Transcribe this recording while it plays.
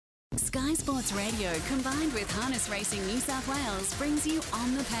Sky Sports Radio combined with Harness Racing New South Wales brings you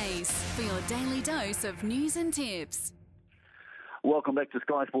On the Pace for your daily dose of news and tips. Welcome back to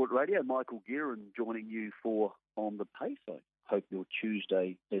Sky Sport Radio. Michael Guerin joining you for On the Pace. I hope your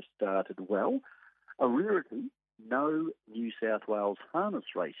Tuesday has started well. A rarity, no New South Wales harness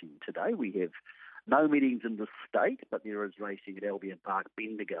racing today. We have no meetings in the state, but there is racing at Albion Park,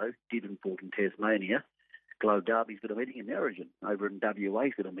 Bendigo, Devonport and Tasmania. Globe Derby's got a meeting in Narrogin. Over in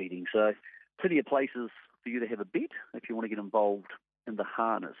WA's got a meeting. So plenty of places for you to have a bet if you want to get involved in the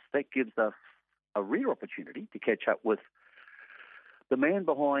harness. That gives us a rare opportunity to catch up with the man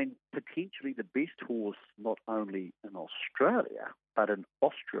behind potentially the best horse not only in Australia, but in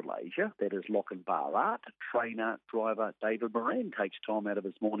Australasia. That is Lochinvar Art. Trainer, driver David Moran takes time out of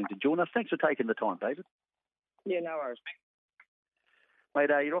his morning to join us. Thanks for taking the time, David. Yeah, no worries, mate.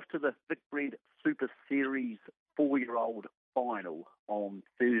 Mate, you're off to the Vicbred Super Series 4-year-old final on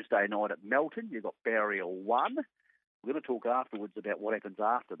Thursday night at Melton. You've got Burial 1. We're going to talk afterwards about what happens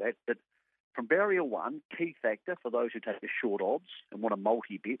after that, but from Burial 1, key factor for those who take the short odds and want a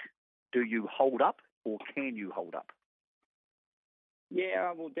multi-bet, do you hold up or can you hold up?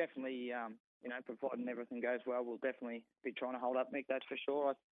 Yeah, we'll definitely, providing everything goes well, we'll definitely be trying to hold up, Mick, that's for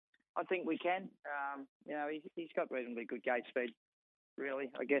sure. I think we can. He's got reasonably good gate speed, really.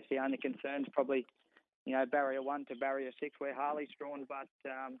 I guess the only concern's probably, Barrier 1 to Barrier 6 where Harley's drawn, but,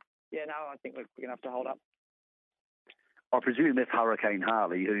 I think we're going to have to hold up. I presume that's Hurricane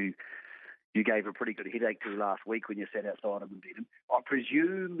Harley, who you gave a pretty good headache to last week when you sat outside him and beat him. I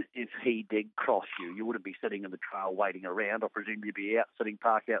presume if he did cross you, you wouldn't be sitting in the trail waiting around. I presume you'd be out sitting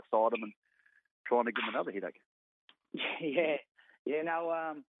parked outside him and trying to give him another headache.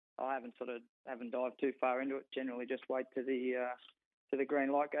 I haven't dived too far into it. Generally, just wait to the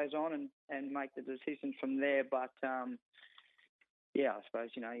green light goes on and make the decisions from there. But I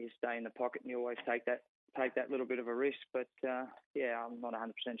suppose you stay in the pocket and you always take that little bit of a risk. But I'm not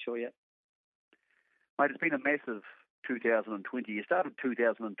 100% sure yet. Mate, it's been a massive 2020. You started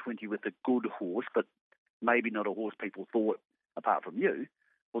 2020 with a good horse, but maybe not a horse people thought, apart from you,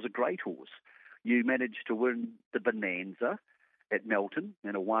 was a great horse. You managed to win the Bonanza at Melton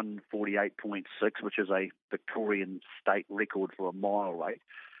in a 1:48.6, which is a Victorian state record for a mile rate.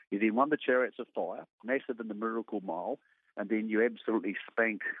 You then won the Chariots of Fire, massive in the Miracle Mile, and then you absolutely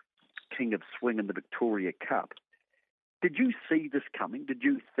spanked King of Swing in the Victoria Cup. Did you see this coming? Did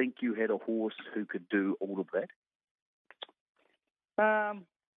you think you had a horse who could do all of that?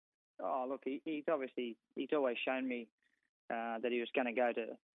 He's always shown me that he was going to go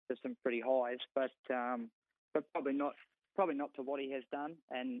to some pretty highs, but probably not to what he has done.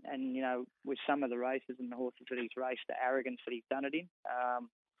 And with some of the races and the horses that he's raced, the arrogance that he's done it in.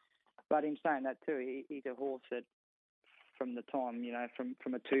 But in saying that too, he's a horse that from the time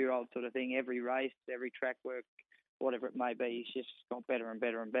from a 2-year-old sort of thing, every race, every track work, whatever it may be, he's just got better and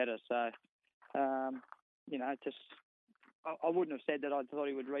better and better. So, I wouldn't have said that I thought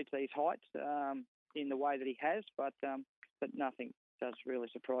he would reach these heights in the way that he has, but nothing does really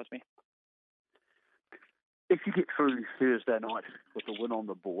surprise me. If you get through Thursday night with a win on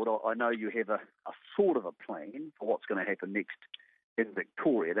the board, I know you have a sort of a plan for what's going to happen next in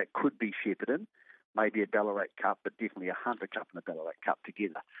Victoria. That could be Shepparton, maybe a Ballarat Cup, but definitely a Hunter Cup and a Ballarat Cup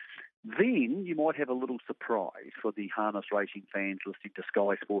together. Then you might have a little surprise for the harness racing fans listening to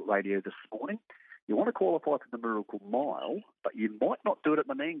Sky Sport Radio this morning. You want to qualify for the Miracle Mile, but you might not do it at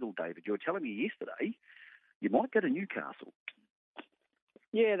Menangle, David. You were telling me yesterday you might go to Newcastle.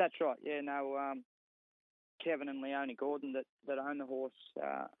 Yeah, that's right. Yeah, Kevin and Leonie Gordon that own the horse,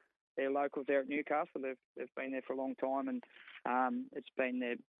 they're locals there at Newcastle. They've been there for a long time, and it's been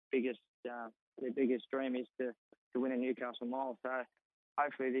their biggest dream is to win a Newcastle Mile. So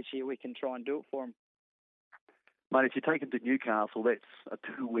hopefully this year we can try and do it for them. Mate, if you take him to Newcastle, that's a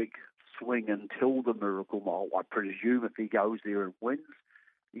 2-week swing until the Miracle Mile. I presume if he goes there and wins,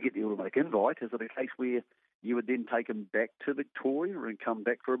 you get the automatic invite. Is it a case where you would then take him back to Victoria and come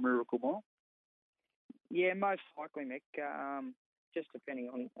back for a Miracle Mile? Yeah, most likely, Mick. Just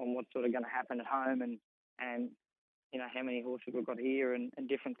depending on what's sort of going to happen at home and how many horses we've got here and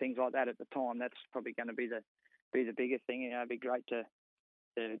different things like that at the time. That's probably going to be the biggest thing. It'd be great to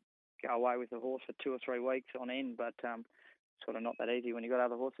go away with a horse for 2 or 3 weeks on end, but sort of not that easy when you've got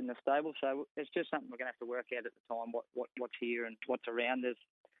other horses in the stable. So it's just something we're going to have to work out at the time, what's here and what's around.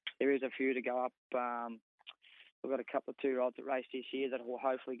 There is a few to go up. We've got a couple of 2-year-olds that race this year that will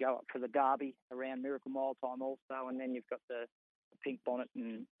hopefully go up for the Derby around Miracle Mile time also, and then you've got the Pink Bonnet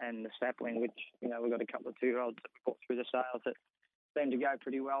and the Sapling, which, we've got a couple of 2-year-olds that we brought through the sales that seem to go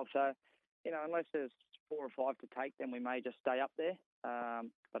pretty well. So, unless there's 4 or 5 to take, then we may just stay up there.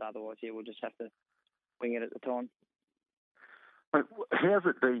 But otherwise, yeah, we'll just have to wing it at the time. But how's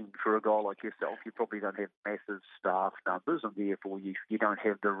it been for a guy like yourself? You probably don't have massive staff numbers, and therefore you don't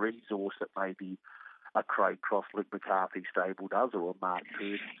have the resource that maybe a Craig Cross, Luke McCarthy stable does, or a Mark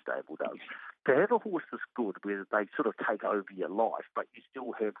Purdy stable does. To have a horse that's good, where they sort of take over your life, but you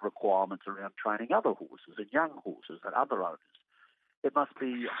still have requirements around training other horses and young horses and other owners, it must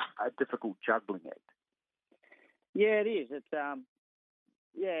be a difficult juggling act. Yeah, it is.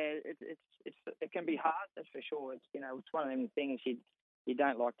 It can be hard, that's for sure. It's it's one of them things you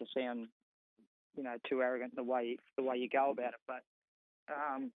don't like to sound too arrogant the way you go about it, but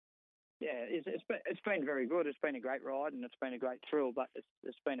it's been very good. It's been a great ride and it's been a great thrill, but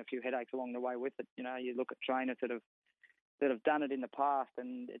there's been a few headaches along the way with it. You look at trainers that have done it in the past,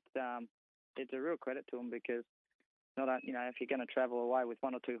 and it's a real credit to them, because not if you're going to travel away with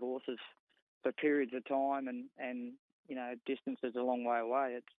one or two horses for periods of time and distances a long way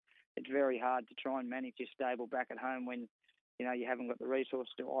away, it's very hard to try and manage your stable back at home when you haven't got the resource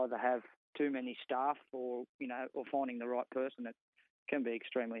to either have too many staff or finding the right person. It can be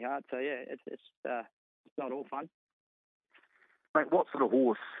extremely hard. So yeah, it's not all fun. Mate, what sort of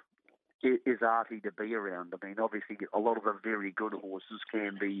horse is Artie to be around? I mean, obviously a lot of the very good horses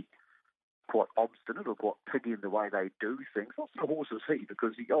can be quite obstinate or quite picky in the way they do things. What sort of horse is he?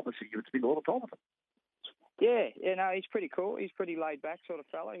 Because obviously you would spend a lot of time with him. Yeah, no, he's pretty cool. He's pretty laid back sort of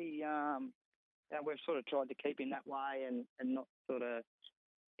fella. He, we've sort of tried to keep him that way and not sort of,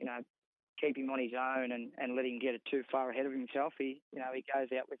 keep him on his own and let him get it too far ahead of himself. He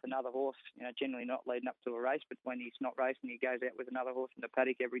goes out with another horse, generally not leading up to a race, but when he's not racing, he goes out with another horse in the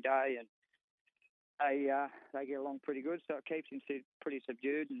paddock every day, and they get along pretty good. So it keeps him pretty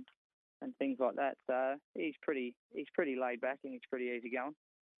subdued and things like that. So he's pretty laid back and he's pretty easy going.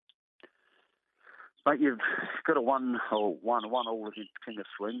 Mate, you've got a one all against King of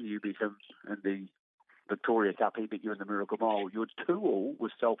Swing. You beat him in the Victoria Cup. He beat you in the Miracle Mile. Your 2-all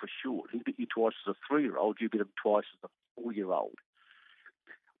was Self Assured. He beat you twice as a 3-year-old. You beat him twice as a 4-year-old.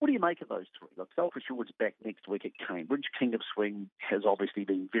 What do you make of those three? Like, Self Assured's back next week at Cambridge. King of Swing has obviously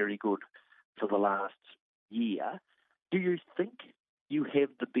been very good for the last year. Do you think you have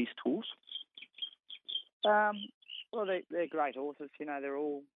the best horse? Well, they're great horses.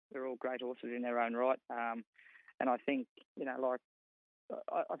 They're all great horses in their own right. And I think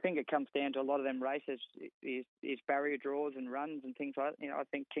I think it comes down to a lot of them races is barrier draws and runs and things like that. I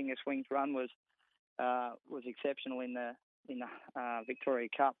think King of Swing's run was exceptional in the Victoria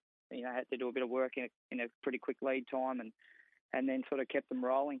Cup. Had to do a bit of work in a pretty quick lead time and then sort of kept them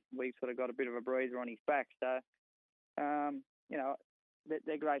rolling. We sort of got a bit of a breather on his back. So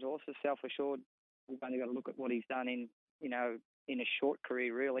they're great horses. Self Assured, we've only got to look at what he's done in a short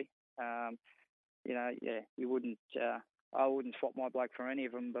career, really. You wouldn't. I wouldn't swap my bloke for any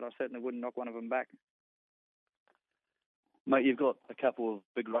of them, but I certainly wouldn't knock one of them back. Mate, you've got a couple of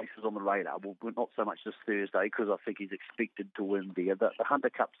big races on the radar. Well, not so much this Thursday, because I think he's expected to win there. The Hunter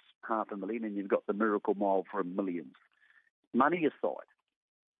Cup's $500,000, and you've got the Miracle Mile for $1 million. Money aside,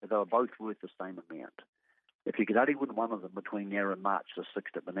 they were both worth the same amount. If you could only win one of them between now and March the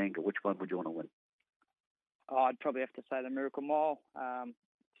 6th at Menangle, which one would you want to win? I'd probably have to say the Miracle Mile.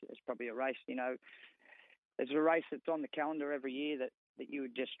 It's probably a race, It's a race that's on the calendar every year that you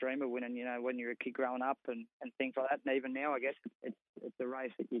would just dream of winning, when you're a kid growing up and things like that. And even now, I guess it's a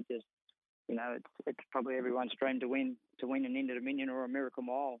race that you just, it's probably everyone's dream to win an Inter Dominion or a Miracle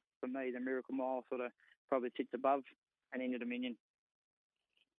Mile. For me, the Miracle Mile sort of probably sits above an Inter Dominion.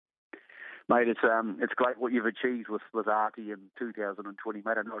 Mate, it's great what you've achieved with Artie in 2020,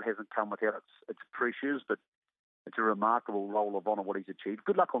 mate. I know it hasn't come without its pressures, but it's a remarkable roll of honour what he's achieved.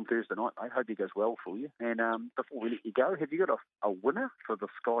 Good luck on Thursday night, mate. Hope it goes well for you. And before we let you go, have you got a winner for the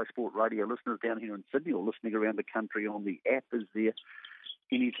Sky Sport Radio listeners down here in Sydney or listening around the country on the app? Is there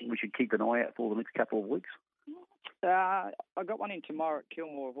anything we should keep an eye out for the next couple of weeks? I got one in tomorrow at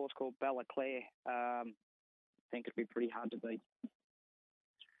Kilmore, a horse called Bella Claire. I think it'd be pretty hard to beat.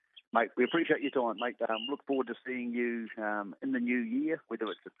 Mate, we appreciate your time, mate. Look forward to seeing you in the new year, whether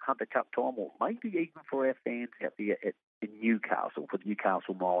it's at Hunter Cup time or maybe even for our fans out there in Newcastle for the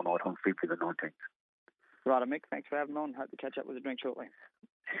Newcastle Mile Night on February the 19th. Right, Mick. Thanks for having me on. Hope to catch up with a drink shortly.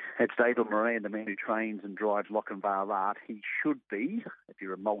 It's David Moran, the man who trains and drives Lochinvar Art. He should be, if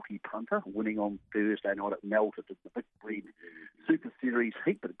you're a multi-punter, winning on Thursday night at Melton in the Big Red Super Series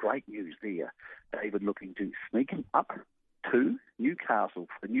heat. But great news there. David looking to sneak him up to Newcastle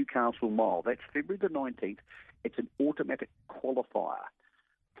for the Newcastle Mile. That's February the 19th. It's an automatic qualifier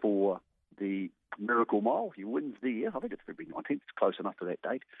for the Miracle Mile. If he wins there, I think it's February 19th, it's close enough to that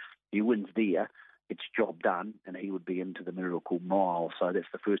date. If he wins there, it's job done, and he would be into the Miracle Mile. So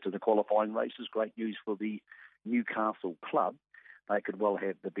that's the first of the qualifying races. Great news for the Newcastle club. They could well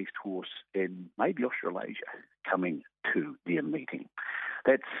have the best horse in maybe Australasia coming to their meeting.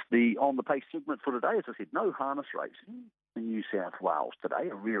 That's the On the Pace segment for today. As I said, no harness racing in New South Wales today,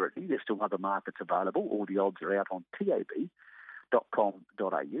 a rarity. There's still other markets available. All the odds are out on tab.com.au.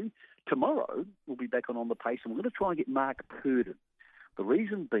 Tomorrow, we'll be back on the Pace, and we're going to try and get Mark Purdon. The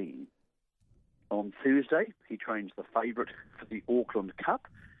reason being, on Thursday, he trains the favourite for the Auckland Cup,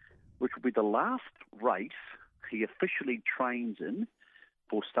 which will be the last race he officially trains in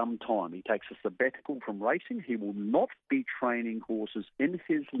for some time. He takes a sabbatical from racing. He will not be training horses in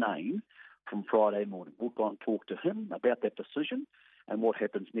his name from Friday morning. We'll go and talk to him about that decision and what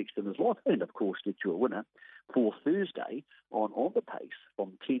happens next in his life, and of course get you a winner for Thursday on the Pace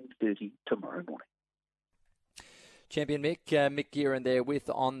from 10:30 tomorrow morning. Champion Mick Guerin there with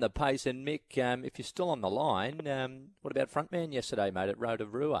On the Pace. And Mick, if you're still on the line, what about Frontman yesterday, mate, at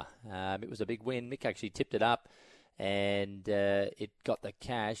Rotorua? It was a big win. Mick actually tipped it up, and it got the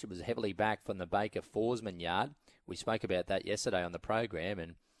cash. It was heavily back from the Baker Forsman yard. We spoke about that yesterday on the program,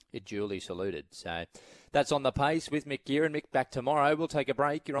 and it duly saluted. So that's On the Pace with Mick Guerin. Mick, back tomorrow. We'll take a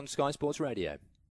break. You're on Sky Sports Radio.